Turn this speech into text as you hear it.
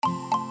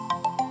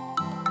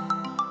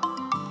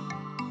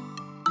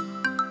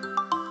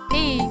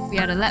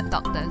are the Lab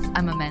Doctors.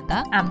 I'm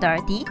Amanda. I'm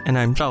Dorothy. And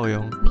I'm Zhao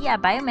Yong. We are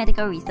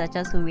biomedical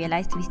researchers who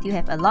realized we still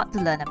have a lot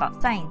to learn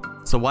about science.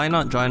 So why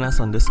not join us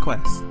on this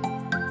quest?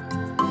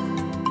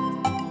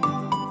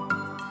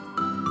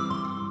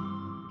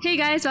 Hey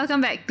guys,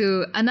 welcome back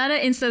to another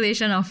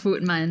installation of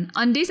Food Month.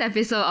 On this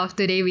episode of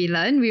Today We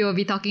Learn, we will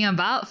be talking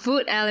about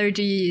food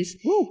allergies.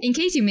 Woo. In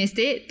case you missed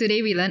it,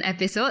 Today We Learn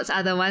episodes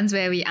are the ones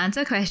where we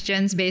answer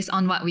questions based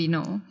on what we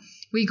know.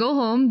 We go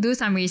home, do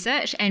some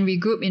research, and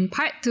regroup in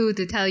part 2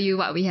 to tell you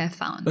what we have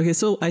found. Okay,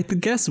 so I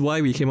guess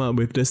why we came up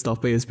with this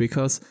topic is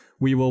because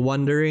we were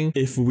wondering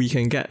if we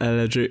can get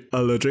allergic.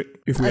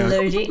 If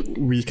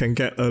we can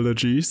get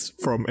allergies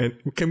from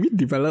can we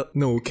develop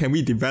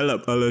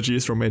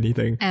allergies from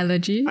anything?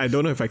 Allergies? I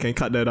don't know if I can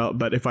cut that out,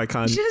 but if I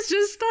can't,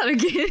 Just start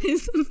again.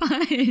 It's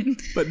fine.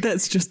 But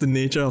that's just the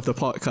nature of the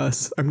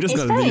podcast. I'm just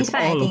gonna leave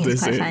all of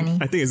this in. Funny.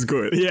 I think it's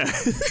good. Yeah.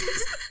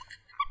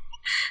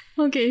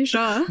 Okay,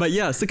 sure. But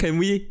yeah, so can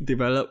we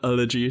develop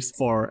allergies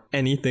for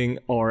anything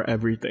or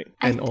everything?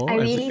 I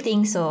really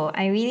think so.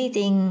 I really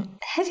think...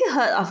 Have you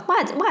heard of...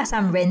 What are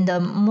some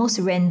most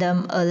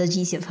random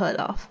allergies you've heard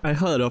of? I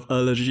heard of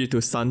allergy to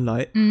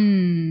sunlight.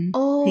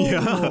 Oh.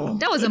 Yeah.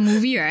 That was a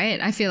movie, right?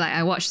 I feel like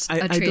I watched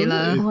a trailer.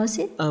 I don't know Was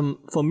it?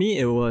 For me,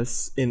 it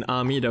was in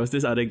army. There was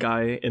this other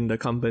guy in the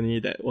company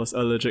that was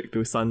allergic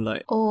to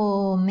sunlight.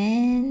 Oh,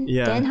 man.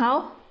 Yeah. Then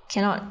how?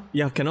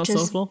 Cannot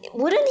solve lor.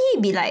 Wouldn't he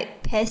be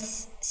like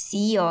PES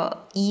C or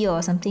E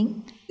or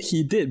something?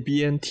 He did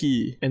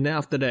BNT, and then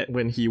after that,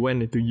 when he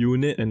went into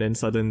unit, and then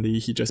suddenly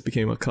he just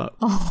became a club.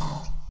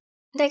 Oh,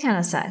 that kind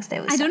of sucks.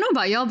 I don't know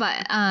about y'all,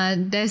 but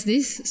there's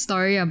this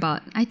story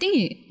about, I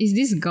think it's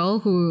this girl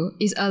who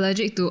is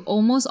allergic to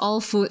almost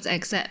all foods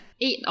except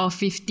 8 or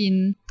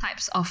 15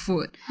 types of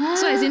food.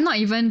 So as in not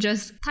even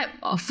just type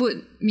of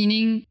food,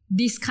 meaning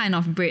this kind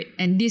of bread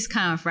and this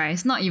kind of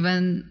rice, not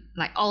even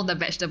like all the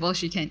vegetables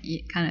she can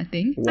eat kind of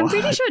thing. What? I'm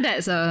pretty sure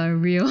that's a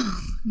real,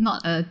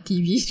 not a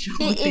TV show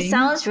thing. It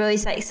sounds real.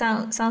 It's like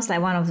sounds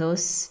like one of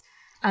those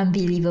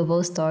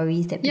unbelievable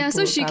stories that people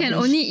so she can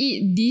publish. only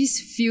eat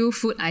these few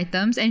food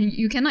items, and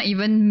you cannot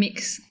even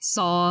mix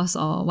sauce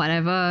or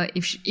whatever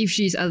if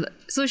she's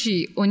so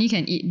she only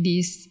can eat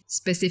these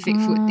specific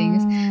food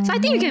things. So I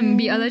think you can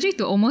be allergic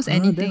to almost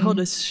anything. Then how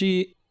does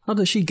she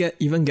get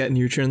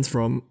nutrients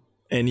from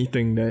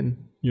anything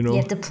then? You know? You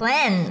have to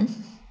plan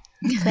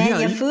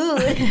your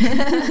food.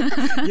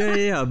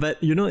 Yeah. But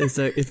it's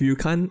like if you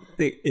can't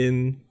take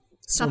in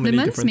so many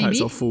different types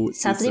of food.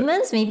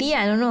 Supplements, maybe?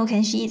 I don't know.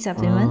 Can she eat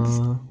supplements?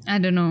 I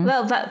don't know.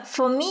 Well, but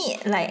for me,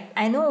 like,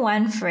 I know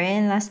one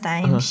friend last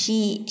time,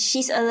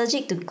 she's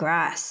allergic to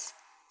grass.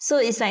 So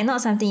it's like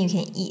not something you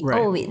can eat. Right.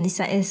 Oh, wait, it's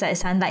like a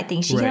sunlight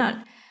thing. She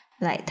cannot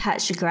like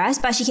touch grass,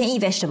 but she can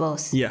eat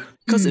vegetables. Yeah,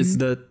 because it's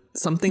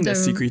something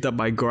that's secreted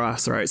by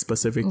grass, right,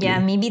 specifically. Yeah,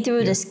 maybe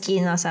through the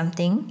skin or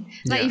something.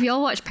 Like if you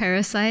all watch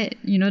Parasite,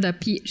 you know the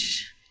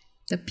peach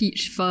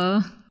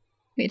fur.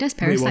 Wait, that's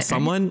Parasite.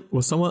 Wait,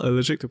 was someone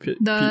allergic to peach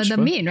the fur?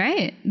 maid,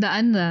 right? The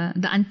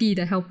auntie,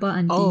 the helper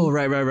auntie. Oh,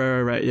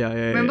 right. Yeah.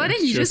 Remember that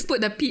he just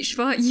put the peach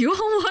fur. You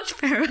all watched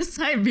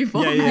Parasite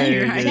before me,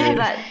 right? Yeah,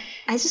 but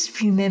I just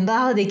remember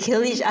how they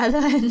kill each other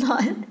and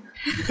not.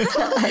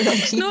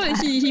 No,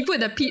 he put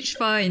the peach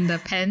fur in the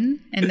pen,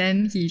 and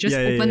then he just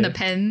opened the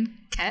pen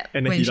cap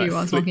and when she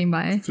was walking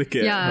by. Flick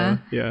it.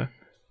 Yeah.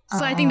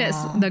 So I think that's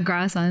the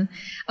grass one.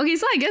 Okay,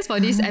 so I guess for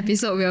this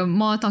episode, we're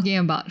more talking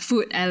about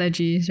food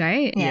allergies,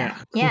 right? Yeah,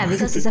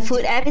 because it's a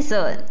food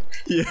episode.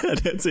 Yeah,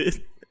 that's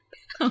it.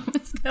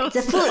 It's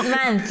a food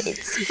month.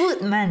 It's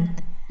food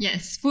month.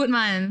 Yes, food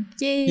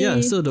month. Yay! Yeah,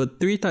 so the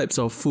 3 types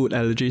of food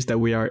allergies that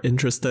we are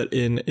interested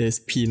in is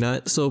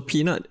peanut. So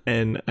peanut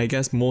and I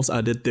guess most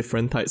other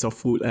different types of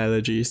food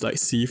allergies like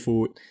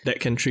seafood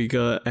that can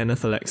trigger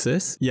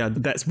anaphylaxis. Yeah,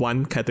 that's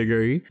one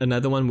category.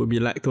 Another one would be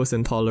lactose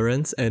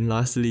intolerance, and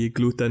lastly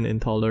gluten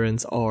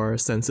intolerance or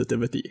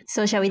sensitivity.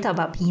 So shall we talk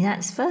about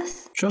peanuts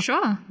first?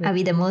 Sure. Are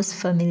we the most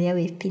familiar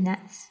with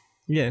peanuts?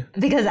 Yeah.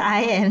 Because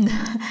I am.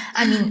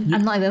 I mean,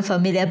 I'm not even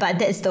familiar, but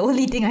that's the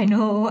only thing I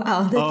know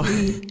out of the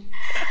 3.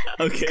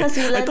 Okay,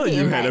 I thought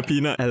you had a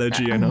peanut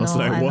allergy and I was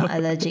like, I'm what? not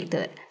allergic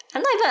to it.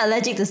 I'm not even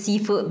allergic to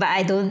seafood, but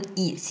I don't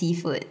eat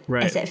seafood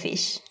except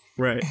fish.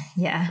 Right.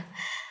 Yeah.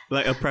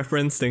 Like a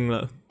preference thing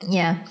lah.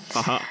 Yeah.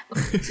 Aha.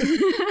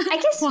 I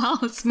guess... Wow,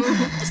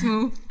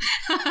 smooth.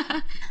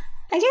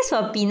 I guess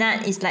for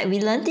peanut, it's like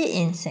we learned it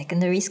in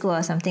secondary school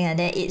or something like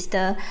that. It's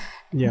the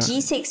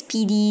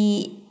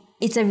G6PD...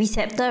 It's a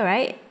receptor,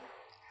 right?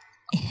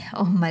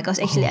 Oh my gosh,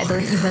 actually I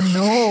don't even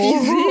know.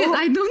 Is it?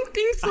 I don't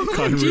think so. I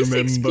can't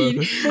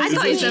remember. I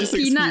thought it's a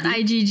peanut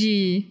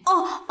IgG.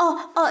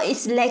 Oh,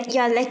 it's like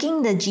you're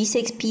lacking the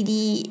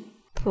G6PD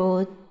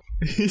protein.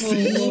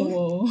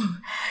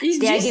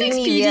 They are giving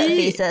me weird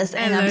faces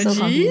and I'm so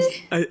confused.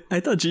 I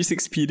thought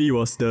G6PD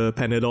was the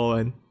Panadol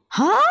one.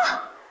 Huh?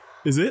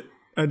 Is it?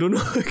 I don't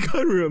know. I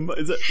can't remember.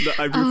 Is it the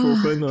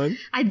ibuprofen one?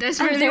 I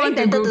desperately want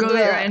to Google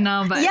it right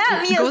now, but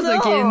it goes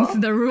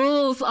against the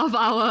rules of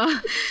our...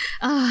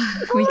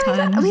 we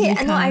can't.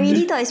 I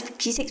really thought it's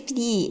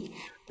G6PD.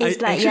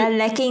 It's you're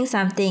lacking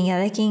something. You're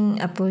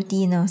lacking a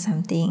protein or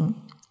something.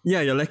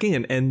 Yeah, you're lacking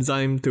an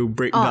enzyme to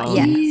break down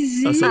yeah.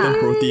 a certain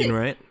protein,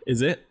 right?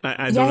 Is it?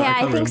 I don't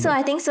know.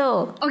 I think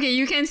so. Okay,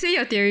 you can say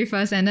your theory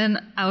first, and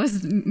then I'll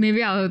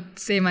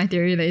say my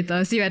theory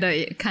later. See whether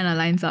it kind of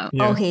lines up.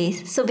 Yeah. Okay,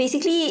 so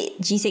basically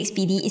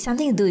G6PD is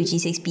something to do with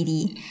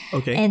G6PD.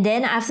 Okay. And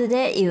then after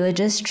that, it will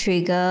just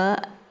trigger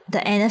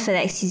the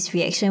anaphylaxis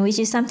reaction, which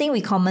is something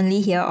we commonly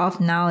hear of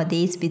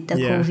nowadays with the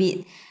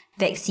COVID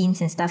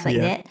vaccines and stuff like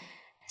that.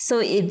 So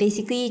it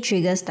basically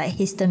triggers like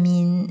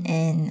histamine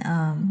and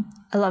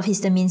a lot of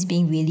histamines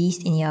being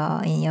released in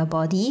your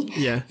body.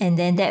 Yeah. And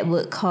then that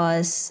would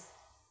cause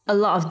a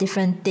lot of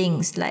different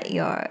things, like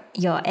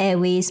your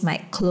airways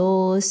might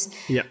close.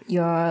 Yeah.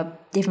 Your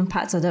different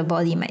parts of the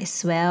body might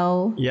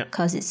swell. Yeah.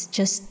 Because it's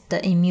just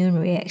the immune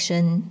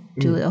reaction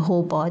to the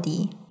whole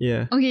body.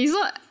 Yeah. Okay,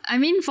 so I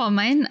mean for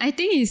mine, I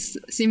think it's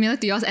similar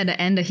to yours at the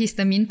end, the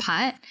histamine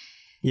part.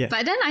 Yeah.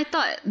 But then I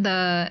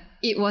thought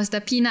it was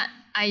the peanut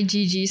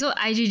IgG. So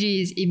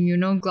IgG is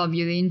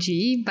immunoglobulin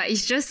G, but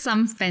it's just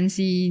some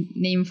fancy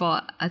name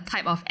for a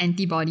type of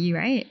antibody,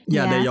 right?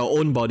 Yeah, that your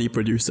own body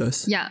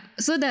produces. Yeah.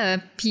 So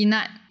the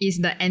peanut is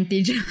the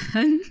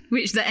antigen,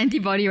 which the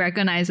antibody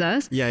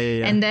recognizes. Yeah.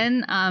 And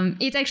then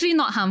it's actually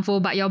not harmful,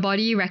 but your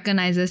body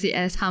recognizes it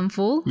as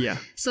harmful. Yeah.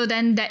 So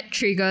then that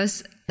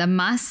triggers the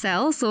mast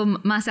cell. So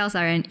mast cells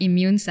are an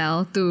immune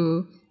cell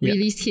to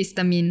release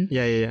histamine.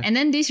 Yeah. And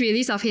then this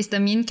release of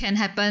histamine can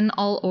happen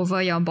all over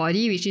your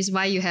body, which is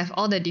why you have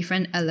all the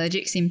different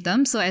allergic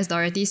symptoms. So as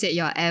Dorothy said,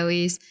 your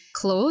airways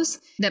close.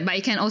 But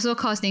it can also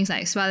cause things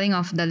like swelling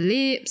of the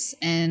lips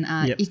and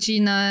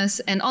itchiness,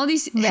 and all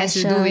this has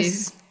to do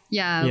with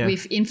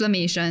with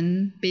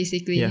inflammation,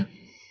 basically. Yeah.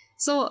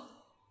 So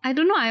I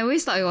don't know. I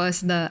always thought it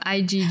was the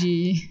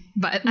IgG,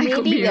 but I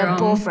could be we're wrong.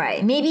 both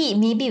right. Maybe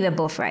we're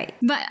both right.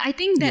 But I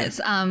think that's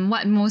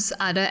what most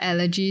other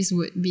allergies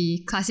would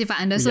be classified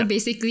under. So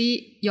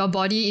basically, your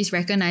body is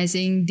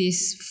recognizing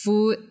this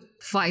food,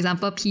 for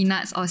example,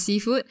 peanuts or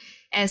seafood,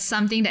 as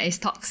something that is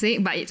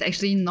toxic, but it's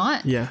actually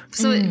not. Yeah.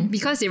 So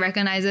because it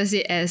recognizes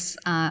it as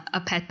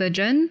a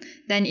pathogen,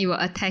 then it will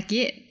attack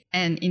it,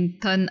 and in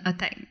turn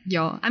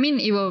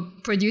it will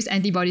produce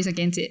antibodies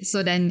against it.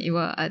 So then it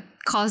will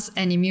cause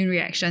an immune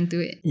reaction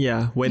to it.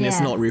 Yeah, when it's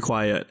not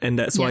required. And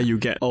that's why you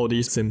get all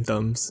these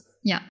symptoms.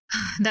 Yeah,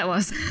 that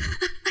was...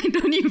 I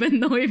don't even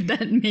know if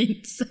that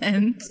made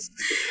sense.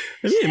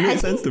 I mean, it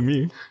makes sense to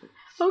me.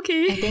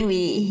 Okay. I think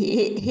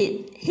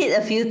we hit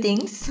a few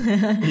things,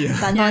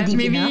 but not deep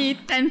maybe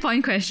enough.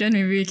 10-point question,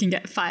 maybe we can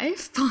get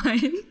 5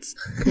 points.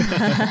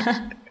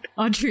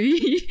 Or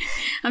 3.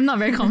 I'm not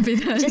very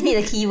confident. Just need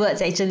the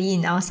keywords actually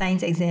in our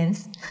science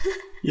exams.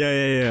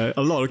 Yeah.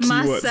 A lot of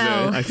Mast keywords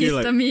cell, there. I feel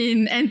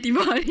histamine,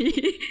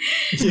 antibody.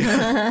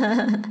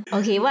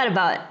 Okay, what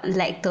about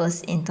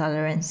lactose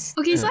intolerance?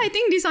 Okay, so I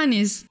think this one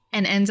is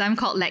an enzyme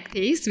called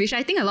lactase, which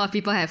I think a lot of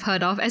people have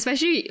heard of,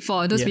 especially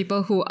for those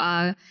people who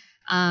are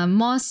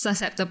more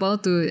susceptible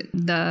to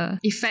the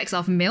effects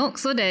of milk.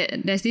 So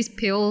there's these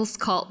pills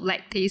called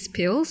lactase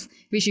pills,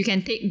 which you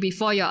can take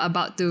before you're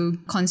about to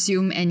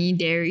consume any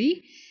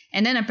dairy.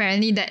 And then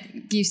apparently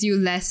that gives you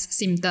less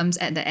symptoms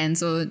at the end,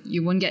 so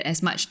you won't get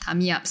as much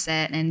tummy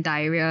upset and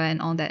diarrhea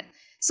and all that.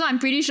 So I'm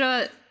pretty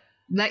sure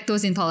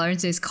lactose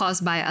intolerance is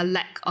caused by a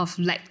lack of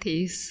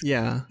lactase.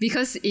 Yeah.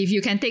 Because if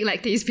you can take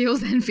lactase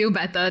pills and feel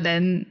better,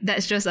 then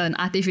that's just an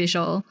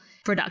artificial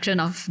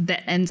production of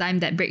that enzyme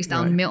that breaks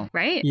down milk,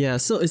 right? Yeah,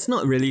 so it's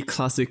not really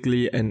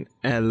classically an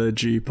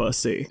allergy per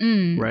se,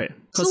 right?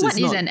 So what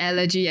is an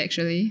allergy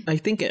actually? I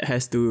think it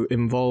has to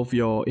involve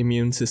your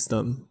immune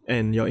system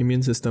and your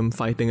immune system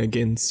fighting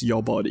against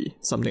your body,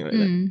 something like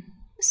that.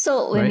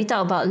 So when we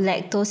talk about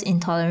lactose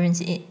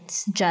intolerance,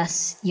 it's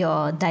just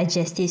your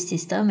digestive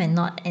system and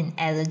not an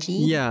allergy?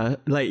 Yeah,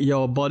 like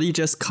your body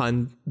just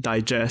can't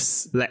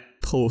digest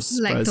lactose.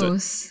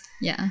 Lactose,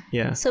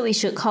 Yeah. So we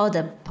should call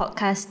the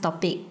podcast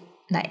topic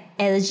like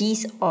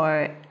allergies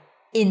or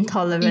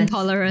intolerance.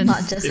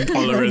 Not just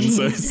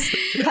Intolerances.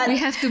 But we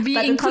have to be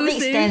but inclusive.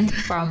 the topic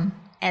stems from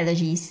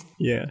allergies.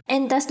 Yeah.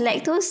 And does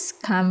lactose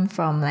come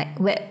from like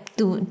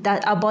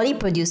that our body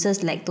produces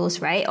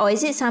lactose, right? Or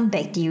is it some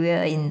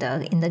bacteria in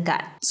the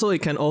gut? So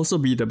it can also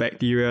be the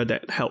bacteria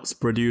that helps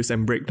produce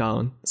and break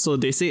down. So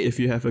they say if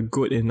you have a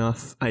good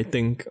enough gut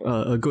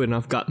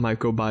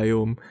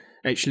microbiome,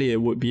 actually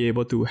it would be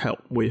able to help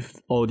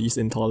with all these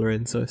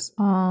intolerances.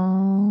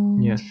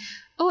 Yeah.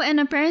 Oh,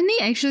 and apparently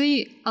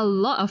actually a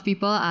lot of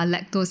people are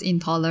lactose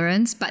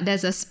intolerant, but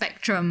there's a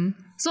spectrum.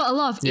 So a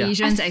lot of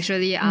Asians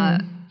actually are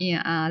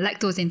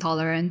lactose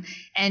intolerant,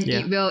 and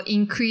it will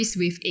increase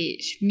with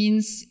age.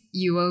 Means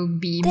you will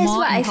be That's more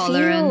what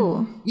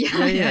intolerant. I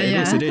feel.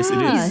 Yeah. It is.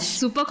 It's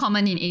super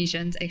common in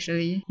Asians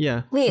actually.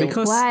 Yeah. Wait,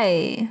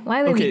 why?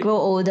 Why when we grow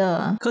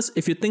older? Because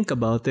if you think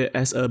about it,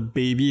 as a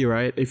baby,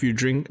 right? If you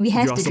drink, We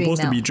have you're to drink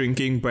supposed to be milk.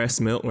 drinking breast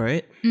milk,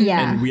 right?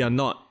 Yeah. And we are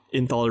not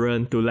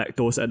intolerant to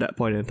lactose at that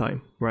point in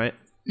time, right?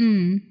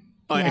 Yeah.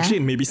 Actually,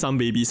 maybe some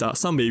babies are.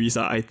 Some babies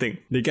are, I think.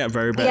 They get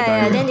very bad Yeah,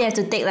 diarrhea. then they have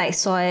to take like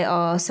soy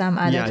or some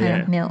other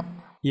kind of milk.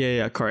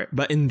 Yeah, correct.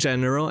 But in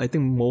general, I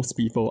think most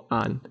people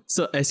aren't.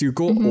 So as you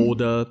go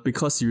older,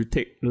 because you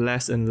take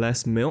less and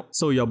less milk,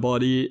 so your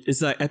body,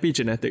 it's like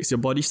epigenetics. Your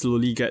body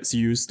slowly gets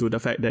used to the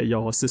fact that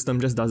your system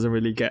just doesn't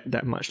really get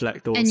that much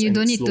lactose. And you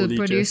don't need to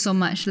produce so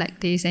much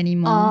lactase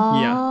anymore.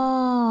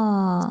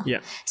 Yeah.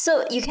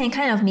 So you can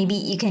kind of maybe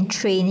you can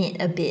train it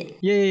a bit.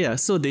 Yeah.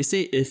 So they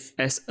say if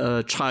as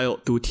a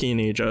child to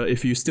teenager,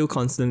 if you still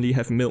constantly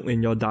have milk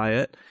in your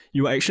diet,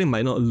 you actually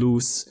might not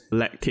lose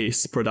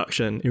lactase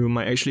production. You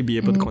might actually be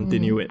able to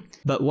continue it.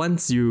 But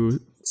once you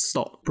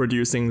stop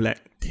producing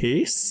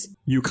lactase,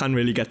 you can't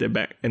really get it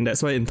back. And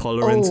that's why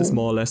intolerance is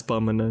more or less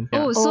permanent.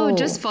 Yeah. So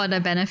just for the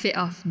benefit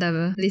of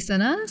the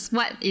listeners,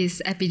 what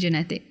is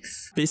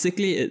epigenetics?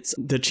 Basically, it's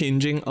the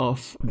changing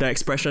of the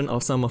expression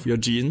of some of your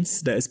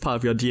genes that is part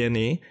of your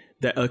DNA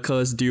that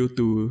occurs due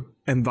to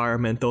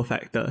environmental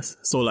factors.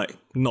 So like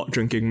not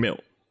drinking milk.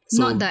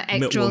 So not the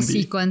actual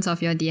sequence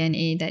of your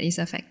DNA that is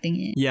affecting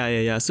it.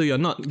 Yeah. So you're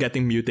not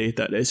getting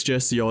mutated. It's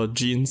just your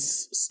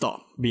genes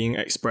stop being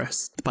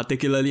expressed.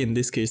 Particularly in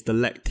this case, the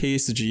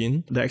lactase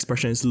gene, the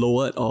expression is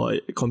lowered or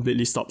it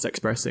completely stops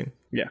expressing.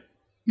 Yeah.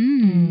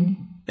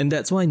 And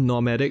that's why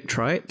nomadic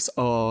tribes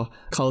or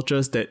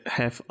cultures that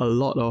have a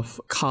lot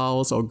of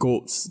cows or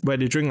goats where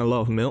they drink a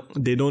lot of milk,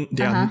 they don't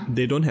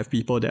have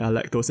people that are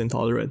lactose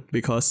intolerant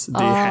because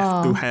they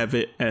have to have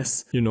it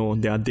as,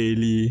 their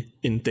daily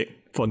intake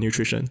for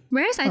nutrition.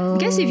 Whereas I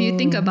guess if you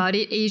think about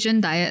it, Asian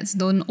diets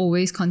don't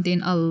always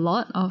contain a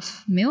lot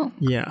of milk.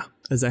 Yeah,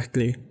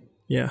 exactly.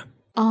 Yeah.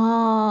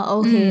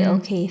 Oh,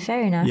 okay.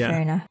 Fair enough.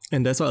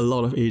 And that's why a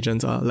lot of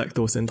Asians are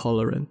lactose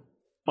intolerant.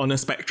 On the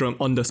spectrum.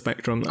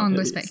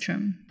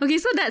 Okay,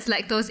 so that's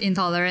lactose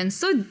intolerance.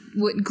 So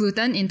would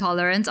gluten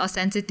intolerance or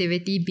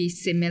sensitivity be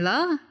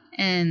similar?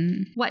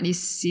 And what is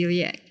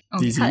celiac? How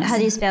do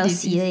you spell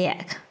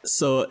celiac?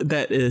 So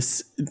that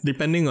is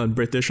depending on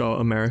British or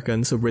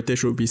American. So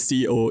British would be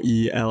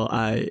COELIAC,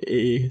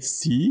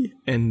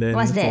 and then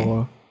what's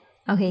that?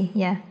 Okay,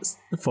 yeah.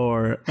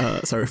 For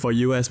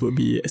US would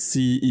be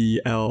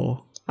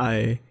CELIAC,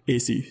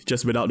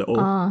 just without the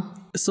O.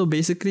 So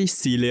basically,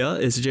 cilia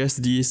is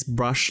just these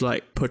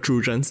brush-like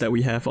protrusions that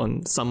we have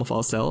on some of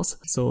our cells.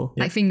 So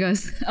like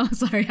fingers. Oh,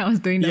 sorry, I was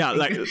doing that.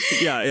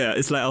 Yeah,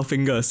 it's like our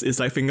fingers.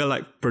 It's like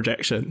finger-like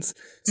projections.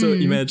 So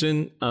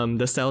imagine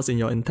the cells in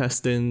your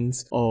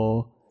intestines,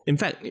 or in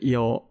fact,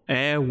 your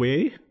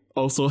airway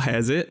also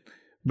has it,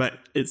 but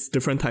it's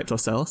different types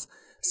of cells.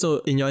 So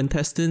in your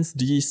intestines,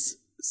 these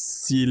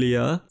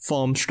cilia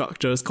form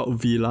structures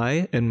called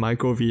villi and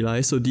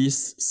microvilli. So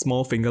these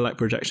small finger-like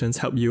projections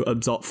help you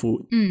absorb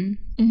food.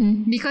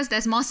 Because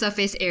there's more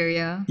surface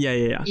area.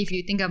 Yeah. If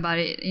you think about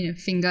it in a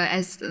finger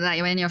as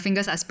like when your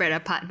fingers are spread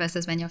apart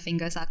versus when your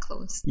fingers are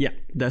closed. Yeah,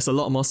 there's a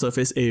lot more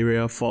surface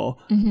area for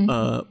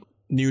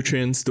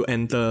nutrients to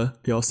enter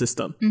your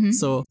system.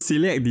 So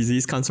celiac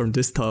disease comes from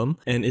this term,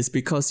 and it's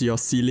because your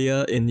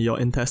cilia in your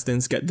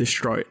intestines get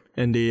destroyed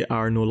and they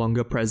are no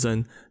longer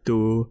present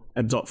to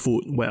absorb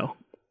food well.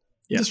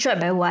 Yeah. Destroyed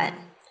by what?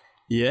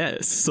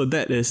 Yes, so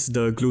that is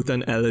the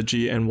gluten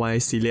allergy and why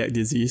celiac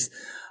disease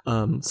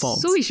forms.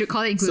 So we should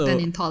call it gluten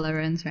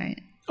intolerance,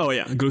 right? Oh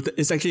yeah, gluten.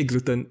 It's actually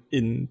gluten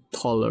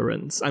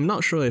intolerance. I'm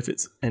not sure if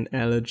it's an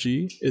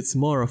allergy. It's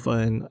more of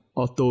an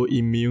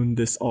autoimmune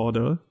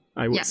disorder,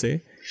 I would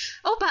say.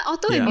 Oh, but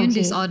autoimmune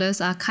disorders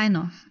are kind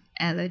of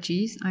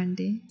allergies, aren't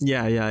they?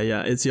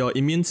 Yeah. It's your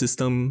immune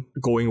system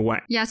going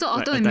whack. Yeah, so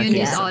autoimmune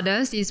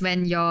disorders is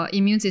when your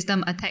immune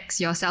system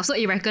attacks yourself. So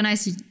it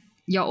recognizes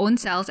your own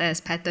cells as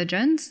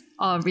pathogens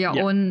or your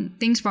own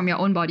things from your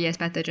own body as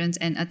pathogens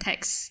and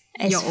attacks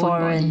as your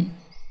foreign. own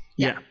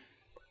body.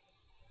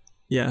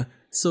 Yeah.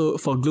 So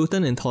for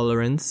gluten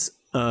intolerance,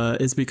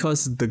 it's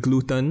because the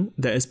gluten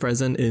that is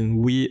present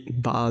in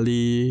wheat,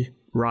 barley,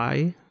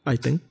 rye, I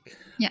think.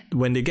 Yeah.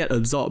 When they get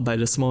absorbed by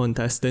the small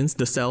intestines,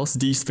 the cells,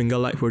 these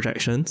finger-like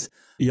projections,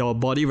 your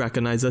body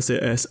recognizes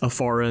it as a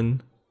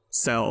foreign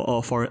cell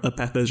or a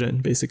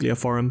pathogen, basically a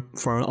foreign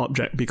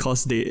object,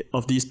 because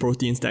of these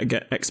proteins that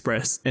get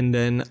expressed and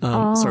then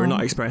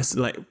not expressed,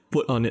 like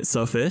put on its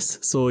surface.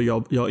 So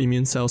your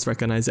immune cells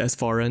recognize it as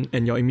foreign,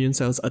 and your immune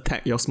cells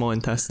attack your small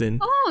intestine.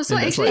 Oh, so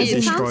actually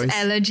it sounds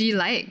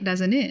allergy-like,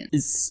 doesn't it?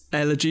 It's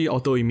allergy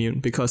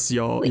autoimmune because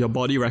your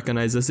body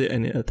recognizes it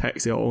and it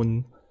attacks your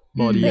own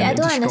body. Wait, I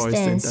don't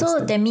understand.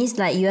 So that means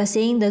like you are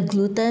saying the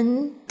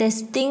gluten,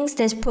 there's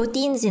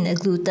proteins in the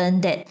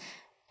gluten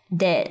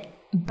that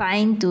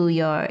bind to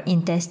your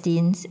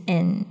intestines,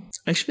 and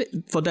actually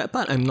for that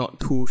part I'm not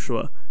too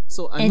sure.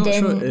 So I'm not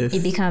sure if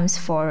it becomes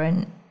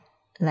foreign.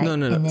 Like,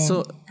 no.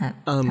 So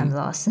I'm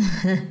lost.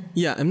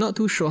 Yeah, I'm not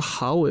too sure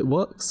how it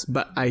works,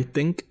 but I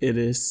think it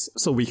is.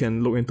 So we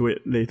can look into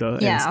it later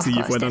and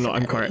see whether or not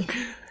I'm correct.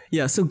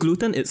 Yeah, so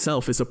gluten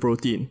itself is a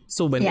protein.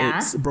 So when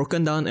it's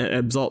broken down and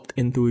absorbed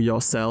into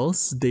your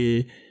cells,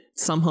 they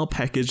somehow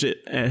package it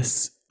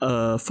as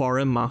a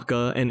foreign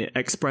marker and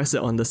express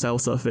it on the cell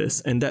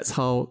surface. And that's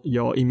how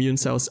your immune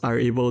cells are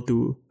able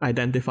to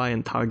identify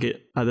and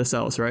target other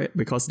cells, right?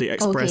 Because they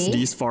express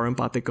these foreign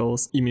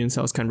particles, immune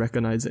cells can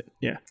recognize it.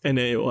 Yeah. And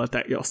then it will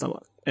attack your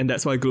stomach. And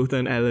that's why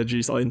gluten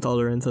allergies or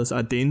intolerances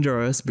are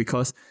dangerous,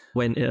 because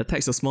when it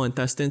attacks the small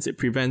intestines, it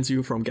prevents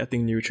you from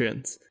getting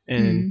nutrients.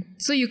 And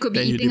so you could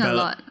be eating a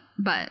lot,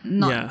 but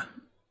not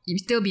you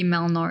still be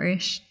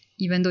malnourished,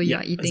 even though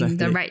you're eating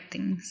the right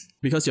things.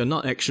 Because you're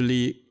not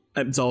actually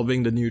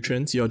absorbing the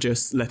nutrients, you're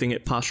just letting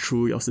it pass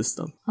through your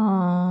system.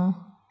 Oh.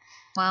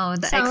 Wow,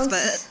 the Sounds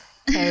expert.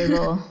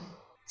 Terrible.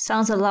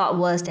 Sounds a lot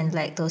worse than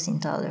lactose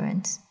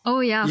intolerance.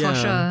 Oh yeah, for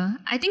sure.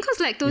 I think because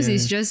lactose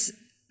is just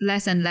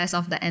less and less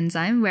of the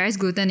enzyme, whereas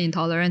gluten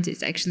intolerance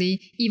is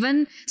actually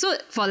even... So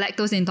for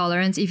lactose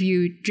intolerance, if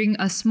you drink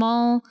a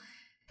small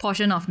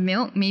portion of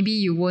milk, maybe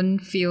you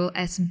won't feel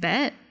as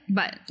bad.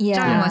 But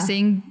Zhang was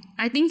saying,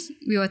 I think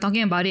we were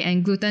talking about it,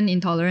 and gluten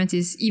intolerance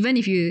is, even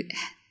if you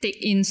take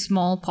in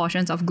small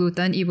portions of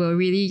gluten, it will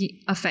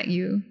really affect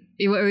you.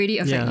 It will already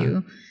affect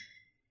you.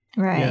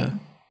 Right. Yeah.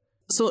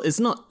 So it's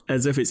not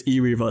as if it's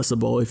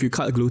irreversible. If you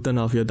cut gluten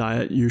out of your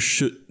diet, you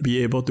should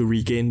be able to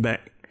regain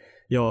back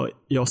your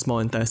small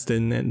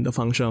intestine and the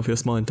function of your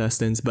small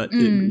intestines, but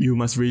you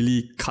must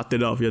really cut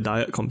it out of your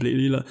diet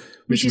completely.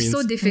 Which is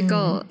so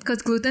difficult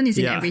because gluten is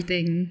in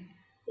everything.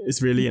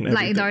 It's really in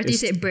everything. Like Dorothy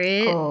said,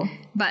 bread,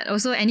 but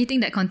also anything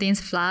that contains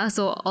flour,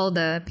 so all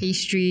the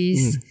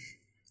pastries,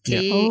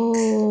 cakes.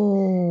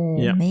 Oh,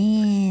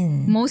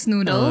 man. Most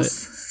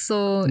noodles.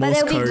 But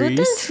they'll be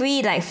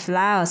gluten-free, like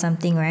flour or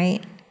something,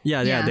 right?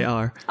 Yeah, they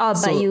are.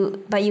 Oh,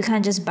 but you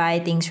can't just buy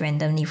things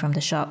randomly from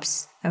the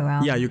shops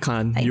around. Yeah, you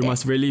can't. Like you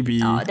must really be...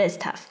 Oh, that's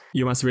tough.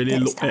 You must really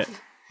look at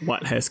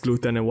what has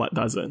gluten and what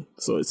doesn't.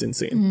 So it's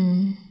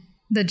insane.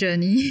 The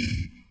journey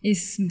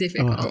is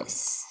difficult.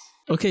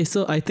 Okay,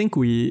 so I think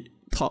we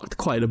talked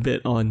quite a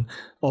bit on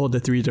all the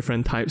 3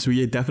 different types.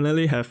 We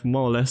definitely have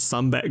more or less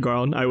some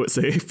background, I would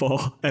say,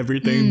 for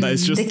everything, but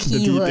it's just the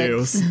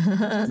details.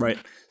 Right.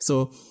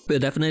 So we'll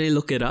definitely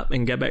look it up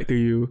and get back to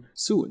you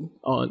soon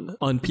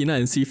on peanut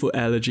and seafood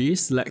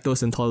allergies,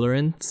 lactose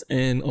intolerance,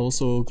 and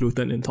also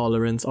gluten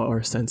intolerance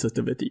or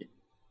sensitivity.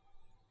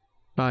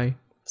 Bye.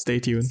 Stay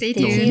tuned. Stay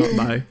tuned. No,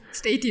 not bye.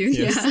 Stay tuned.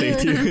 Yes, stay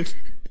tuned.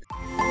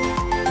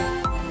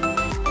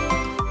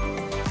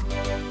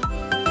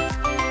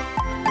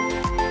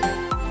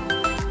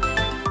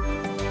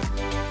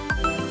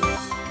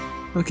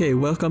 Okay,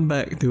 welcome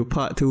back to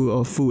part 2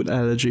 of food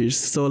allergies.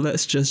 So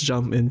let's just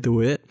jump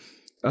into it.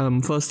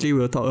 Firstly,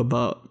 we'll talk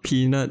about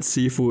peanut,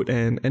 seafood,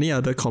 and any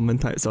other common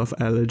types of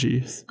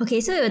allergies.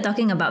 Okay, so we were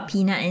talking about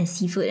peanut and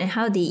seafood and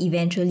how they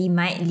eventually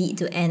might lead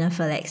to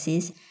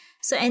anaphylaxis.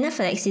 So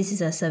anaphylaxis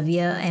is a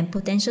severe and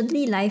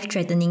potentially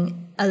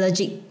life-threatening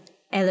allergic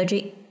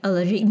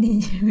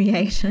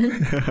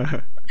reaction.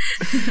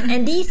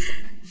 And these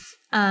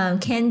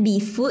can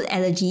be food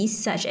allergies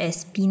such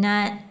as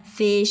peanut,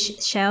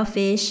 fish,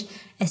 shellfish,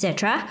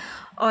 etc.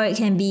 Or it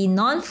can be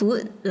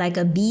non-food like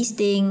a bee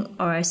sting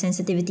or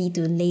sensitivity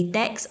to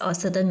latex or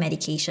certain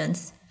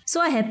medications.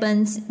 So what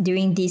happens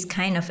during this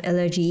kind of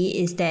allergy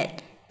is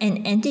that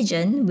an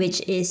antigen,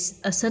 which is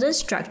a certain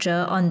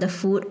structure on the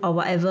food or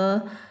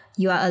whatever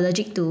you are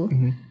allergic to,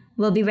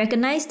 will be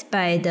recognized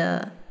by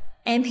the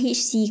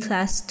MHC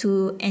class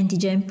II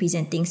antigen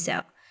presenting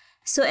cell.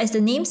 So as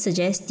the name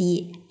suggests,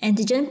 the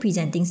antigen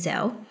presenting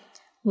cell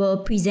will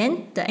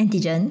present the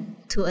antigen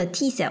to a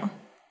T cell.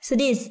 So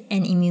this is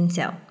an immune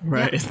cell.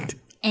 Right. Yep.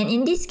 And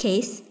in this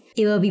case,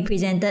 it will be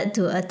presented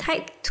to a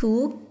type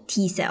 2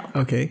 T cell.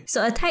 Okay.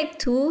 So a type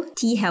 2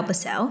 T helper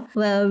cell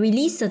will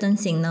release certain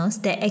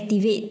signals that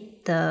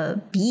activate the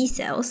B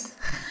cells,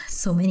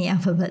 so many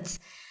alphabets,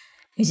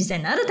 which is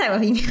another type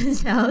of immune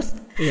cells,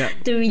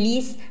 to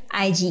release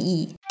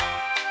IgE.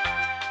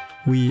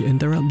 We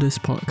interrupt this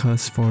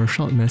podcast for a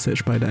short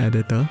message by the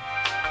editor.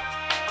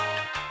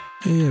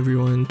 Hey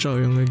everyone, Zhao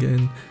Yong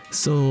again.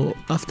 So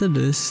after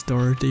this,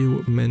 Dorothy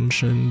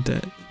mentioned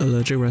that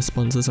allergic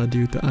responses are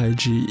due to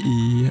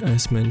IgE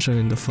as mentioned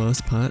in the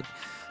first part.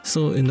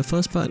 So in the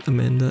first part,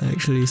 Amanda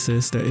actually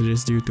says that it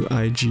is due to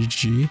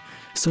IgG.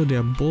 So they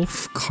are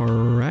both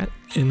correct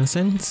in a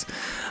sense.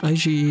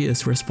 IgE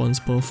is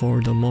responsible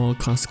for the more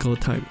classical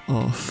type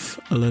of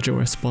allergic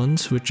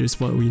response, which is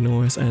what we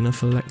know as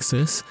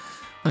anaphylaxis.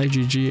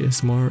 IgG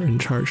is more in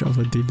charge of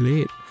a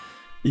delayed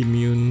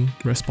immune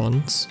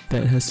response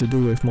that has to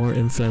do with more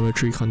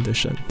inflammatory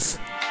conditions.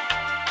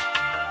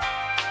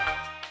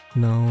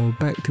 Now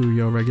back to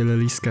your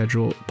regularly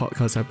scheduled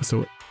podcast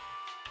episode,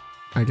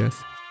 I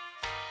guess.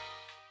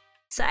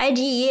 So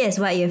IgE, as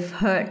what you've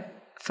heard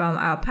from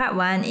our part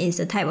 1,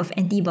 is a type of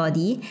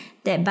antibody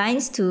that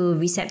binds to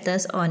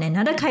receptors on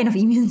another kind of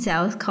immune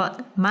cells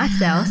called mast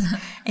cells,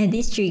 and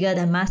this triggers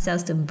the mast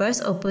cells to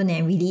burst open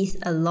and release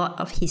a lot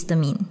of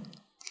histamine.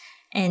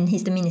 And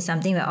histamine is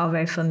something we're all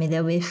very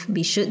familiar with.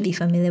 We should be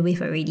familiar with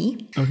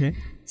already. Okay.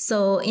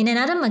 So in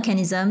another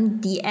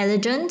mechanism, the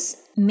allergens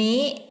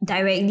may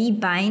directly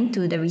bind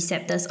to the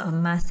receptors of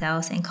mast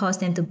cells and cause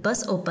them to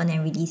burst open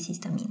and release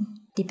histamine,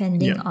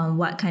 depending on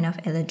what kind of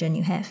allergen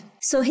you have.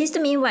 So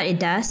histamine, what it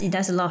does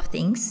a lot of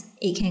things.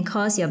 It can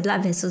cause your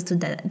blood vessels to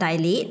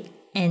dilate,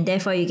 and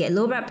therefore you get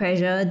low blood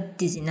pressure,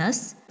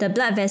 dizziness. The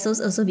blood vessels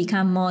also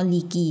become more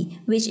leaky,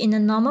 which in a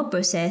normal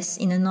process,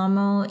 in a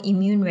normal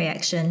immune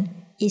reaction,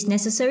 is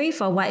necessary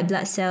for white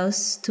blood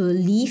cells to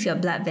leave your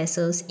blood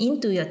vessels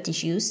into your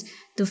tissues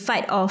to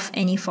fight off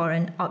any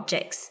foreign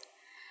objects.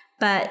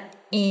 But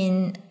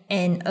in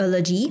an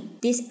allergy,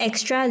 this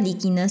extra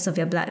leakiness of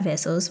your blood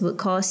vessels would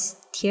cause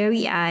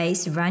teary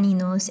eyes, runny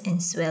nose,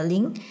 and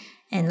swelling,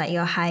 and like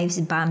your hives,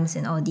 bumps,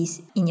 and all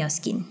this in your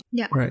skin.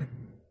 Yeah. Right.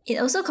 It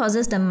also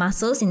causes the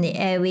muscles in the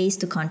airways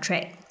to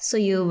contract, so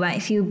you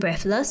might feel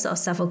breathless or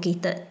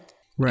suffocated.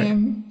 Right.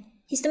 And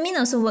histamine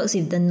also works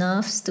with the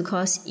nerves to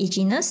cause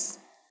itchiness.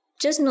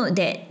 Just note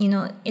that,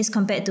 as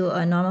compared to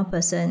a normal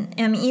person,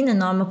 in a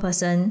normal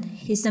person,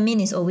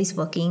 histamine is always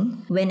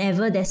working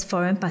whenever there's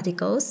foreign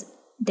particles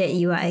that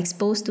you are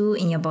exposed to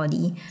in your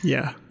body.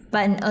 Yeah.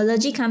 But an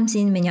allergy comes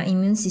in when your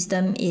immune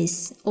system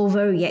is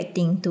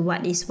overreacting to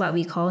what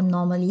we call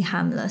normally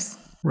harmless.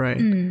 Right.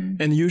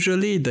 And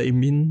usually the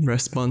immune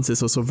response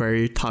is also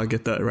very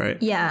targeted, right?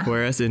 Yeah.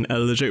 Whereas in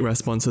allergic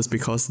responses,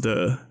 because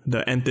the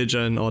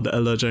antigen or the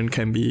allergen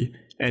can be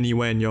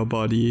anywhere in your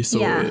body, so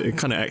it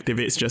kind of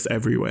activates just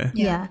everywhere.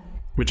 Yeah.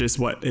 Which is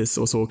what is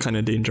also kind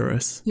of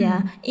dangerous.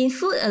 Yeah. In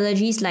food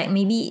allergies, like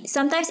maybe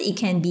sometimes it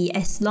can be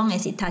as long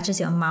as it touches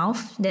your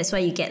mouth. That's why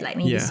you get like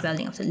maybe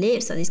swelling of the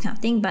lips or this kind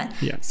of thing. But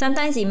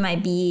sometimes it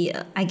might be,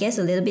 I guess,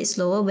 a little bit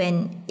slower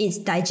when it's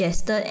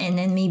digested, and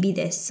then maybe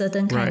there's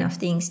certain kind of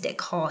things that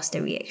cause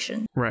the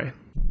reaction. Right.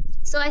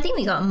 So I think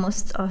we got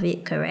most of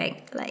it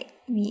correct. Like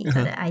we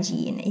got the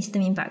IgE and the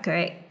histamine part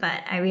correct,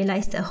 but I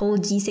realized the whole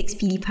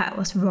G6PD part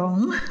was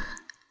wrong.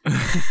 So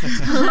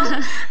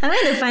I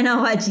went to find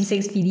out what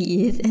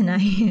G6PD is, and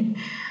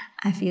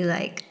I feel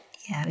like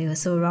we were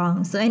so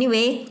wrong. So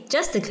anyway,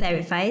 just to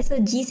clarify, so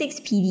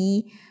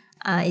G6PD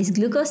is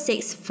glucose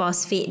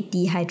 6-phosphate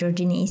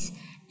dehydrogenase,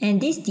 and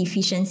this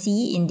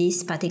deficiency in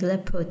this particular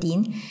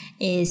protein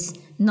is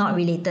not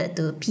related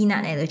to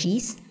peanut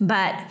allergies,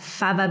 but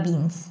fava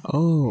beans.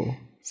 Oh.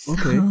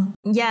 Okay.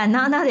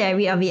 Now that I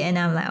read of it, and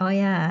I'm like,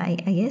 I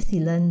guess we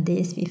learned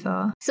this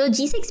before. So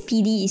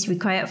G6PD is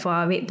required for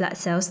our red blood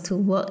cells to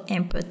work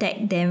and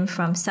protect them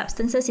from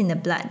substances in the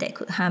blood that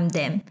could harm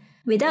them.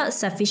 Without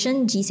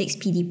sufficient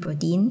G6PD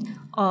protein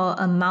or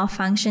a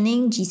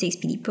malfunctioning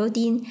G6PD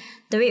protein,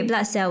 the red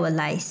blood cell will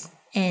lyse,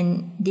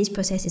 and this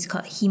process is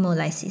called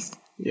hemolysis.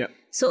 Yeah.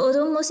 So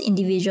although most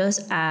individuals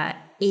are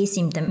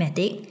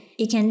asymptomatic,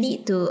 it can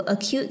lead to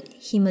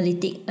acute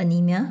hemolytic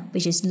anemia,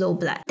 which is low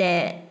blood,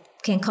 that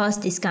can cause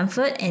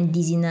discomfort and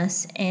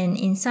dizziness, and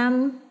in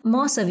some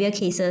more severe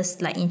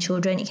cases, like in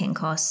children, it can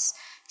cause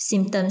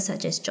symptoms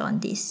such as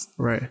jaundice.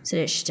 Right. So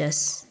that's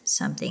just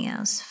something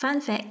else. Fun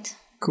fact.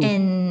 Cool.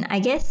 And I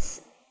guess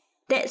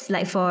that's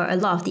like for a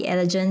lot of the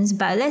allergens,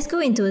 but let's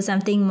go into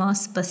something more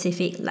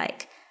specific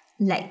like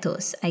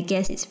lactose. I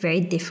guess it's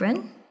very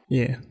different.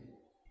 Yeah.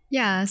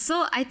 Yeah,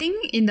 so I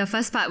think in the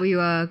first part we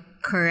were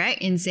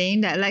correct in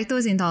saying that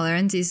lactose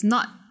intolerance is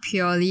not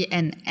purely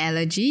an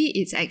allergy.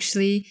 It's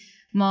actually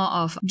more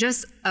of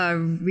just a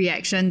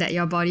reaction that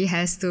your body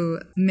has to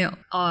milk,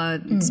 or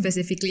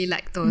specifically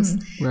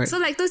lactose. Right.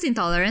 So lactose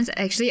intolerance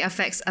actually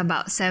affects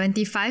about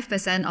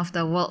 75% of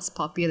the world's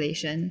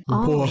population.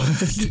 What?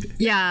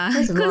 Yeah,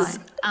 because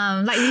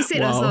like we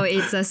said also,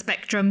 it's a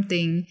spectrum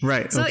thing.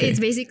 Right, So okay. it's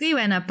basically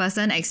when a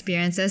person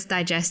experiences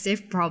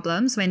digestive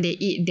problems when they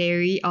eat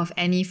dairy of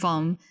any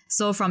form.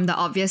 So from the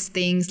obvious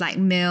things like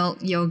milk,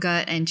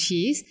 yogurt, and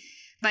cheese,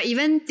 but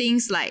even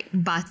things like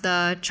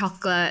butter,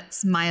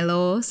 chocolates,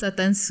 Milo,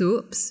 certain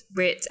soups,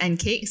 breads, and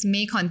cakes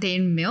may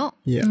contain milk.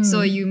 Yeah.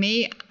 So you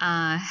may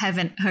have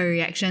a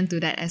reaction to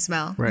that as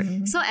well.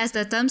 Right. So as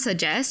the term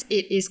suggests,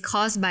 it is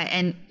caused by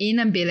an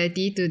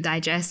inability to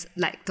digest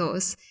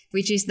lactose,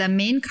 which is the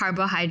main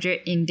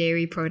carbohydrate in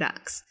dairy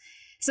products.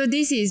 So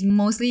this is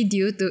mostly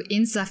due to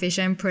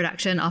insufficient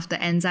production of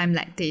the enzyme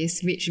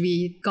lactase, which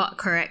we got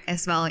correct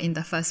as well in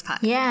the first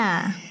part.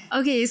 Yeah.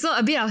 Okay, so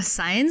a bit of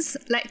science.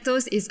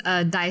 Lactose is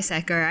a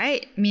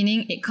disaccharide,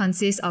 meaning it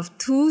consists of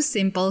two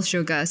simple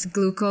sugars,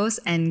 glucose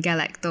and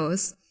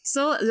galactose.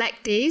 So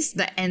lactase,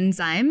 the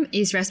enzyme,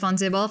 is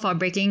responsible for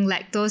breaking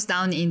lactose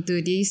down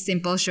into these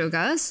simple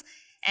sugars.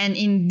 And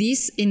in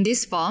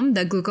this form,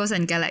 the glucose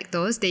and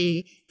galactose,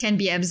 they can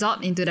be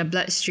absorbed into the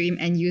bloodstream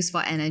and used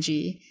for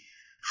energy.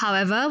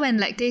 However, when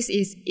lactase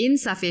is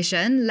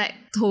insufficient,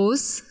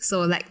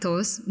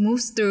 lactose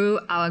moves through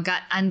our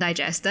gut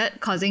undigested,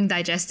 causing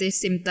digestive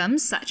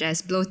symptoms such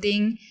as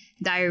bloating,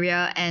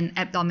 diarrhea, and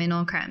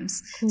abdominal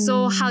cramps.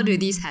 So how do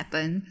these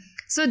happen?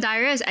 So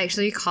diarrhea is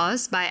actually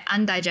caused by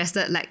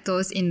undigested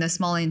lactose in the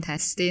small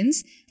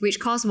intestines, which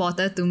cause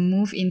water to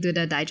move into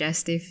the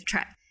digestive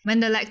tract. When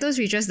the lactose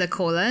reaches the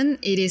colon,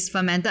 it is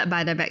fermented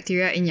by the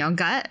bacteria in your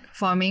gut,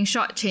 forming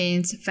short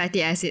chains,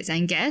 fatty acids,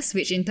 and gas,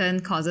 which in turn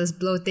causes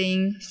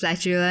bloating,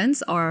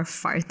 flatulence or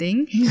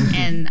farting,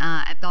 and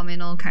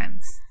abdominal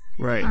cramps.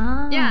 Right.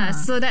 Yeah,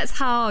 so that's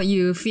how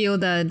you feel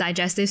the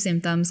digestive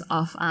symptoms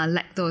of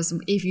lactose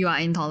if you are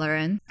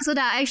intolerant. So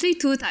there are actually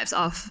two types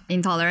of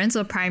intolerance,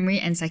 so primary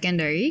and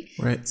secondary.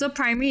 Right. So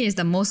primary is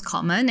the most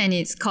common and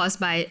it's caused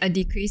by a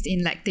decrease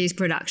in lactase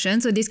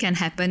production. So this can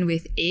happen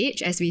with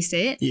age, as we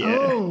said. Yeah.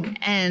 Oh.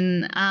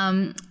 And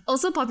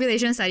also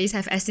population studies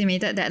have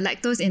estimated that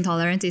lactose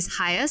intolerance is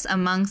highest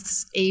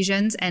amongst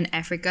Asians and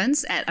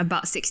Africans at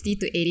about 60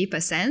 to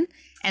 80%.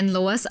 And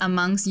lowest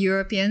amongst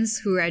Europeans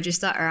who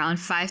register around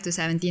 5 to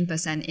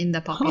 17% in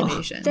the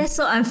population. That's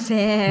so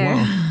unfair.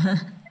 Wow.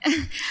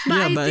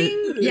 But I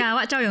think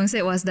what Zhao Yong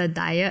said was the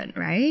diet,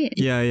 right?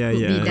 Yeah.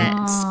 be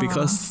that. It's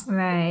because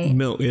Right.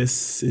 milk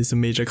is a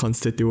major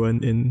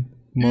constituent in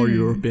more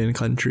European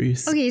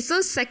countries. Okay,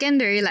 so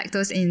secondary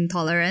lactose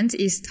intolerance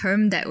is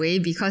termed that way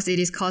because it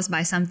is caused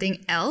by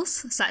something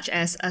else, such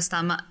as a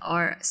stomach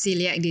or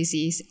celiac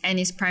disease, and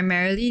is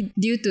primarily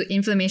due to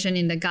inflammation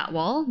in the gut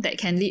wall that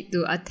can lead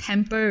to a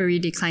temporary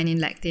decline in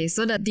lactase.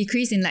 So the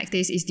decrease in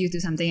lactase is due to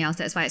something else.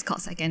 That's why it's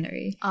called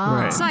secondary.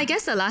 Right. So I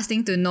guess the last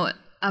thing to note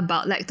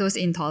about lactose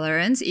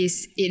intolerance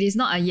is it is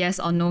not a yes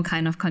or no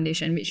kind of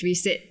condition, which we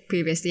said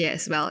previously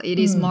as well. It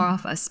is more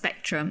of a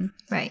spectrum.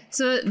 Right.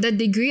 So the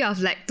degree of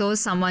lactose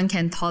someone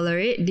can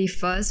tolerate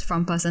differs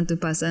from person to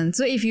person.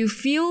 So if you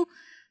feel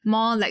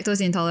more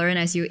lactose intolerant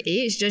as you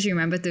age, just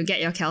remember to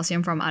get your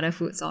calcium from other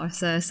food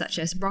sources such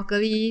as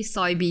broccoli,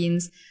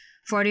 soybeans,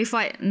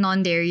 fortified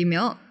non-dairy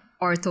milk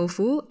or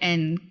tofu,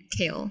 and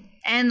kale.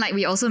 And like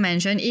we also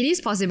mentioned, it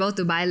is possible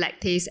to buy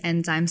lactase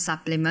enzyme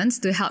supplements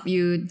to help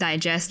you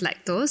digest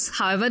lactose.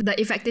 However, the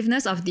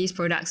effectiveness of these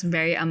products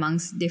vary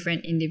amongst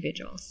different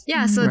individuals.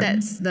 Yeah, so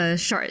that's the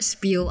short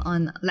spiel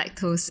on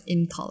lactose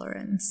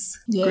intolerance.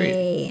 Yay.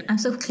 Great. I'm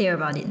so clear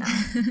about it now.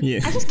 Yeah.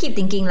 I just keep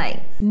thinking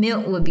like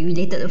milk would be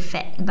related to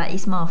fat, but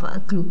it's more of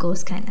a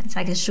glucose kind of, it's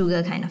like a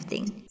sugar kind of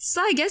thing. So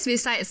I guess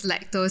besides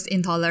lactose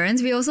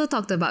intolerance, we also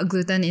talked about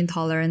gluten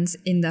intolerance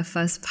in the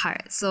first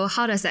part. So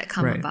how does that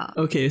come about?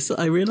 Okay, so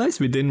I realized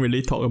we didn't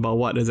really talk about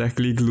what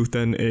exactly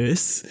gluten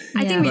is.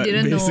 I think we But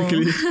didn't know.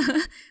 basically-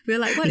 We're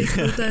like, what is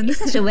gluten?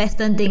 Such a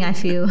Western thing, I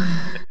feel.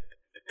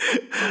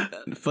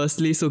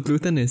 Firstly, so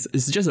gluten is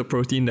just a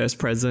protein that's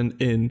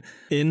present in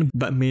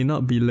but may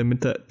not be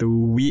limited to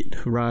wheat,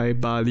 rye,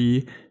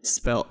 barley,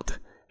 spelt,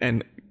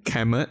 and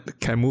kamut,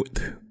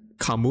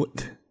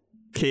 KAMUT.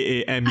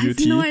 I have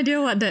KAMUT. no idea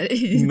what that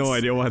is. No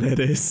idea what that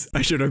is.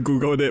 I should have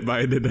Googled it, but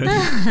I didn't.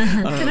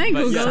 Can I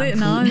but Google it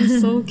now? I'm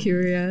so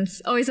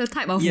curious. Oh, it's a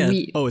type of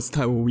wheat. Oh, it's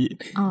type of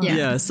wheat. Yeah.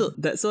 Yeah, so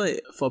that's why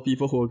for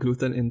people who are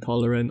gluten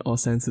intolerant or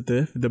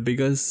sensitive, the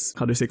biggest,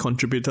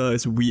 contributor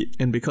is wheat.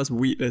 And because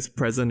wheat is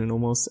present in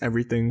almost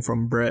everything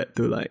from bread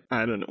to like,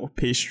 I don't know,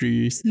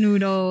 pastries.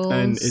 Noodles.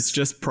 And it's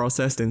just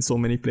processed in so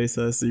many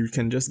places, you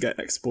can just get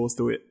exposed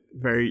to it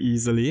very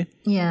easily.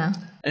 Yeah.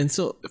 And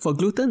so for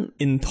gluten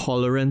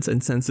intolerance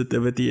and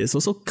sensitivity, it's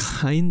also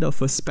kind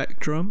of a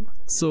spectrum.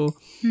 So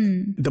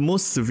the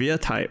most severe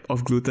type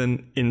of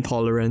gluten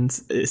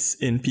intolerance is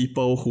in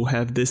people who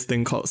have this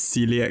thing called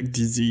celiac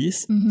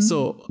disease.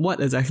 So what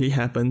exactly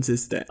happens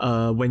is that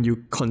when you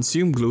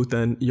consume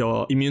gluten,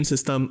 your immune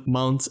system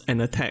mounts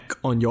an attack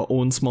on your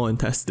own small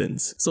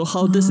intestines. So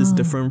how this is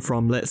different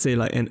from, let's say,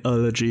 like an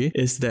allergy,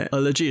 is that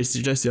allergy is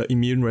just your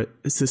immune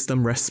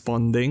system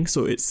responding.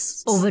 So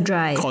it's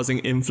Overdrive. causing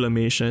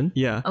inflammation.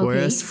 Yeah. Okay.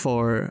 Whereas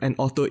for an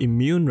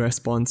autoimmune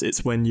response,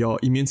 it's when your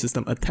immune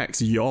system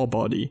attacks your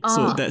body.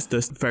 So that's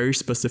the very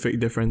specific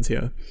difference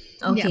here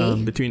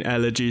Okay. between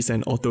allergies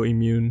and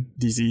autoimmune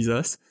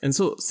diseases. And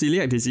so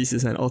celiac disease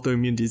is an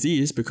autoimmune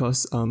disease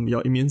because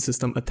your immune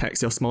system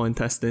attacks your small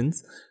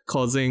intestines,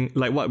 causing,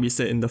 like what we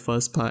said in the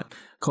first part,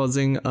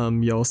 causing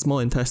your small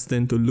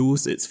intestine to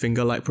lose its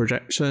finger-like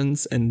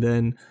projections, and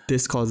then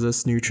this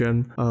causes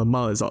nutrient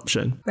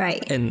malabsorption.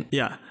 Right. And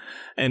yeah.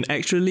 And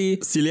actually,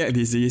 celiac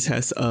disease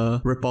has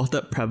a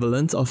reported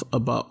prevalence of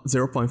about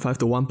 0.5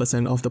 to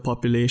 1% of the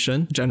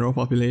population, general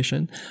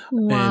population.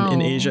 Wow.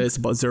 And in Asia, it's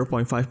about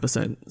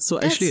 0.5%. So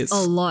actually, That's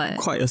it's a lot.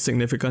 quite a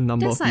significant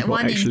number That's of like people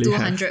 1 in actually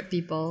 200 have.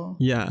 people.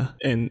 Yeah,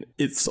 and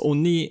it's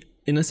only,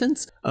 in a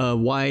sense,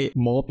 why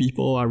more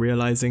people are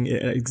realizing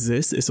it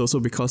exists is also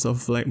because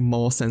of like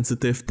more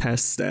sensitive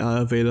tests that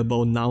are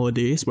available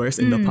nowadays, whereas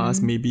in the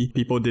past maybe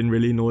people didn't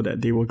really know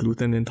that they were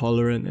gluten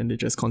intolerant and they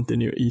just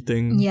continued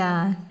eating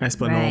Yeah. as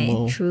per Right.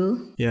 normal.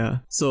 True. Yeah,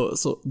 so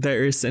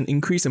there is an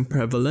increase in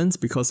prevalence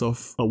because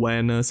of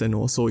awareness and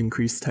also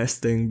increased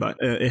testing, but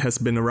it has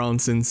been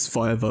around since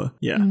forever.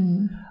 Yeah.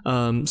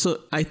 So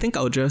I think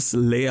I'll just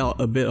lay out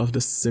a bit of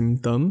the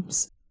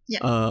symptoms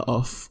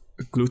of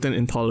gluten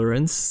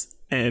intolerance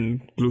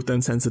and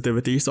gluten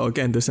sensitivity. So I'll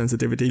get into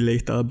sensitivity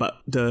later, but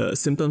the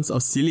symptoms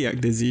of celiac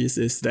disease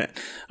is that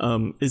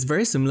it's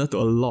very similar to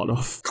a lot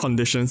of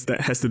conditions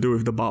that has to do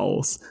with the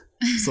bowels.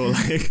 So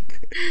like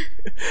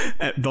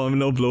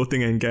abdominal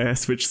bloating and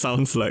gas, which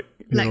sounds like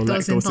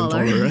lactose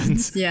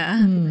intolerance.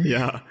 Yeah.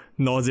 Yeah,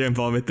 nausea and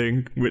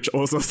vomiting, which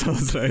also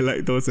sounds like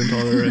lactose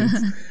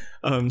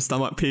intolerance.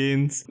 Stomach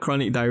pains,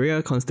 chronic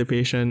diarrhea,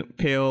 constipation,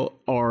 pale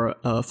or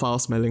foul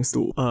smelling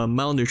stool,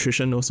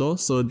 malnutrition also.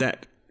 So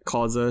that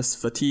causes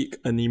fatigue,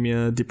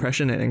 anemia,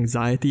 depression and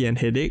anxiety, and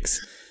headaches.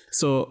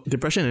 So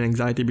depression and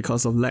anxiety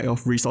because of lack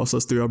of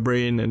resources to your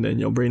brain, and then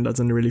your brain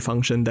doesn't really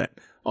function that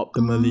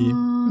optimally.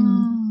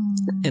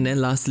 And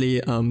then lastly,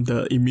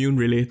 the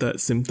immune-related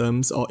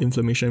symptoms or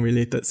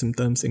inflammation-related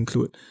symptoms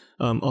include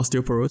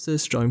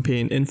osteoporosis, joint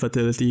pain,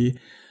 infertility,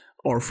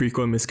 or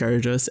frequent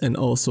miscarriages, and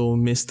also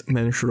missed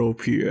menstrual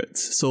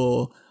periods.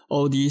 So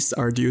all these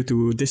are due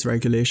to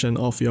dysregulation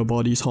of your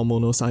body's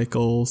hormonal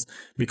cycles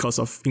because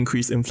of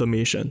increased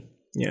inflammation.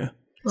 Yeah.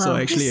 Wow, so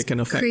actually it can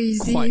affect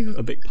crazy. quite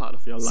a big part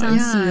of your life.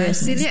 Sounds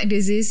serious. Celiac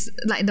disease,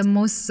 like the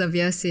most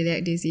severe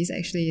celiac disease,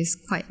 actually is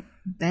quite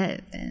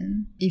bad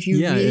then if you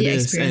really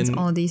experience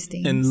all these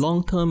things. And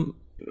long term,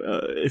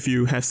 if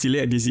you have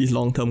celiac disease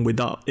long term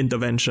without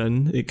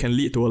intervention, it can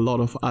lead to a lot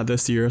of other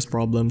serious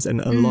problems and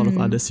a lot of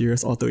other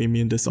serious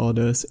autoimmune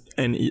disorders,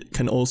 and it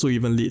can also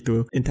even lead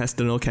to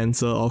intestinal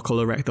cancer or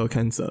colorectal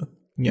cancer.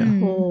 Yeah.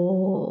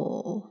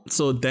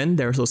 So then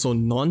there's also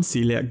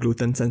non-celiac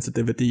gluten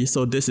sensitivity.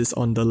 So this is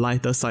on the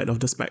lighter side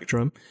of the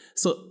spectrum.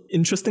 So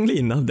interestingly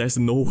enough, there's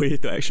no way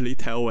to actually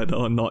tell whether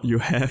or not you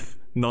have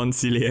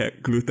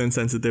non-celiac gluten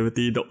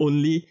sensitivity. The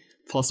only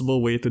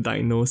possible way to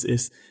diagnose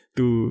is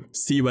to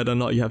see whether or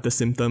not you have the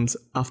symptoms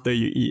after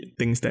you eat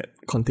things that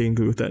contain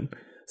gluten.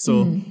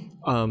 So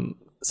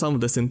some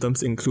of the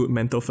symptoms include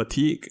mental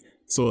fatigue.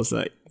 So it's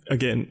like,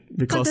 again,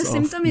 because of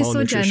malnutrition. But the symptom is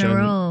so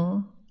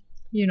general.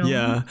 You know?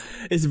 Yeah,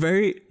 it's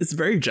very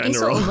general. It's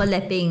so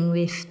overlapping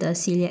with the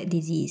celiac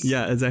disease.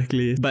 Yeah,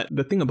 exactly. But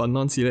the thing about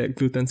non-celiac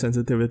gluten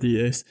sensitivity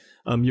is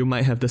you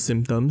might have the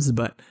symptoms,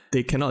 but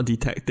they cannot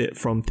detect it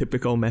from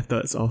typical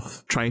methods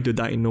of trying to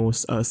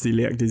diagnose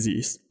celiac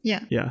disease.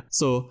 Yeah. Yeah.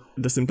 So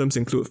the symptoms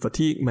include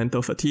fatigue,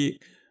 mental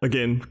fatigue,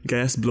 again,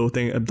 gas,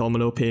 bloating,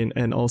 abdominal pain,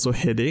 and also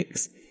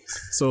headaches.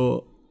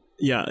 So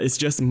yeah, it's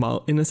just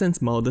mild, in a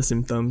sense, milder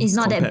symptoms. It's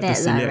not that compared bad,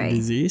 to celiac right?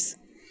 disease.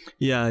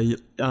 Yeah,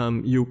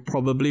 you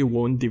probably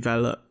won't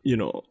develop,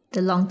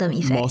 The long-term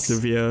effects. more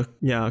severe,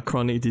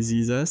 chronic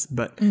diseases,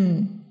 but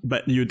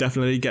you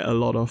definitely get a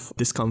lot of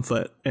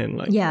discomfort and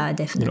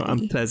definitely.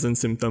 Unpleasant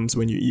symptoms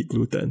when you eat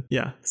gluten.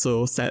 Yeah,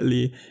 so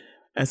sadly,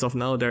 as of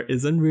now, there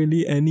isn't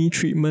really any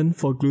treatment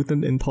for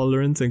gluten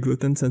intolerance and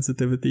gluten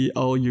sensitivity.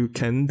 All you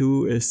can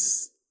do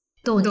is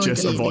Don't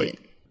just eat avoid. it.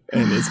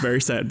 And it's very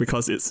sad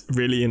because it's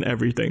really in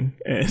everything.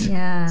 And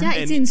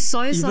it's in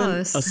soy even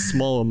sauce. a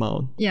small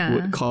amount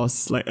would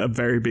cause like a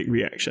very big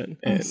reaction.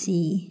 I And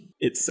see.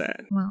 it's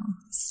sad. Wow.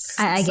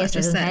 I guess I Such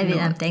a don't sad have it.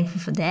 note. I'm thankful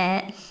for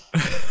that.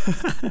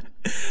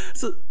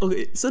 So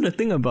the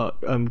thing about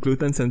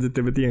gluten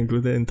sensitivity and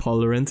gluten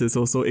intolerance is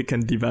also it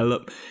can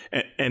develop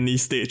at any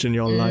stage in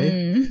your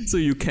life. So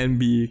you can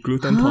be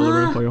gluten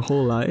tolerant for your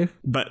whole life,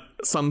 but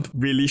some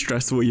really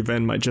stressful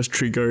event might just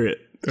trigger it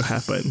to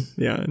happen.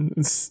 Yeah,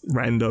 it's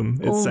random.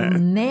 It's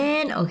sad.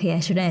 Man, okay, I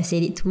shouldn't have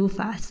said it too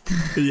fast.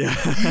 Yeah.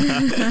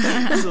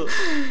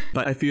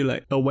 But I feel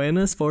like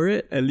awareness for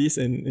it, at least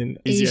in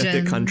Asiatic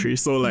Asian.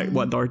 countries, so like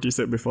what Dorothy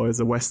said before, is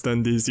a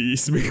Western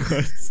disease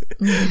because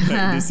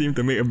like, they seem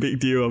to make a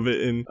big deal of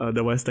it in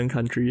the Western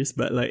countries,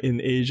 but like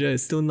in Asia,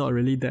 it's still not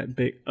really that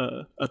big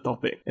a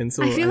topic. And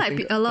so I feel like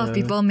think, a lot of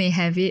people may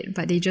have it,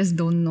 but they just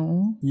don't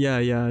know. Yeah,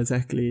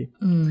 exactly.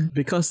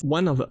 Because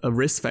one of the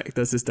risk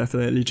factors is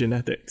definitely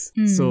genetics.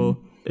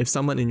 So if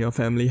someone in your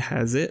family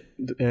has it,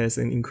 there's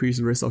an increased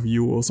risk of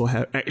you also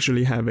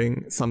actually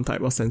having some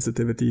type of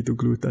sensitivity to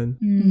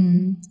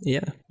gluten.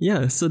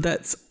 Yeah. So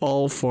that's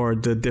all for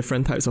the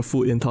different types of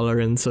food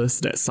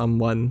intolerances that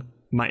someone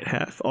might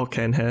have or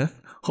can have.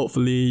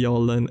 Hopefully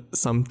y'all learn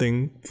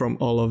something from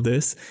all of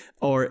this.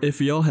 Or if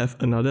y'all have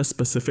another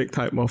specific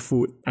type of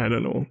food, I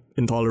don't know,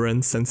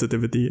 intolerance,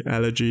 sensitivity,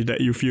 allergy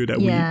that you feel that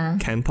we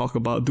can talk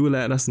about, do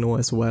let us know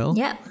as well.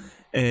 Yep.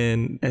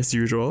 And as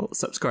usual,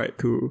 subscribe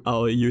to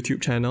our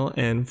YouTube channel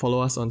and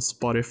follow us on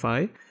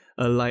Spotify.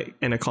 A like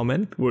and a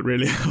comment would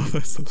really help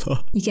us a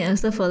lot. You can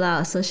also follow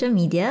our social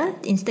media,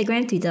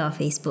 Instagram, Twitter, or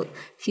Facebook.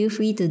 Feel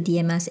free to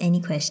DM us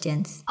any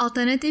questions.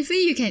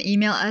 Alternatively, you can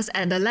email us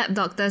at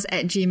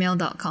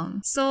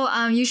thelabdoctors@gmail.com.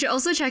 So you should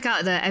also check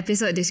out the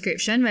episode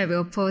description where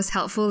we'll post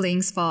helpful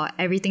links for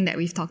everything that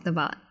we've talked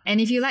about. And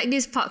if you like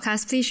this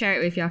podcast, please share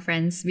it with your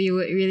friends. We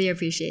would really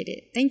appreciate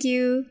it. Thank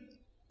you.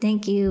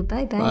 Thank you.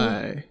 Bye-bye.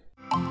 Bye.